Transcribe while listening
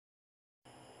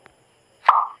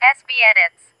Esbi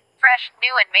edits. Fresh,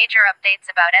 new and major updates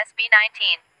about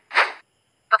SB19.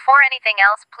 Before anything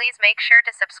else, please make sure to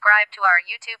subscribe to our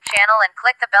YouTube channel and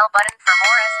click the bell button for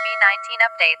more SB19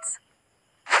 updates.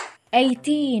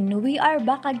 18. We are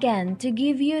back again to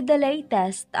give you the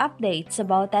latest updates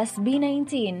about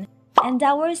SB19. And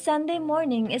our Sunday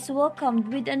morning is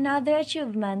welcomed with another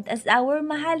achievement as our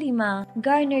Mahalima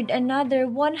garnered another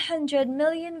 100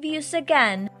 million views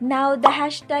again. Now the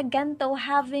hashtag Ganto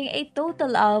having a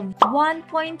total of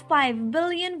 1.5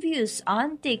 billion views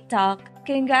on TikTok.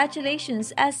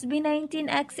 Congratulations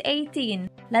SB19x18.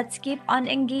 Let's keep on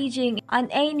engaging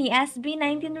on any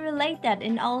SB19 related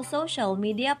in all social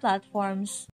media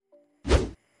platforms.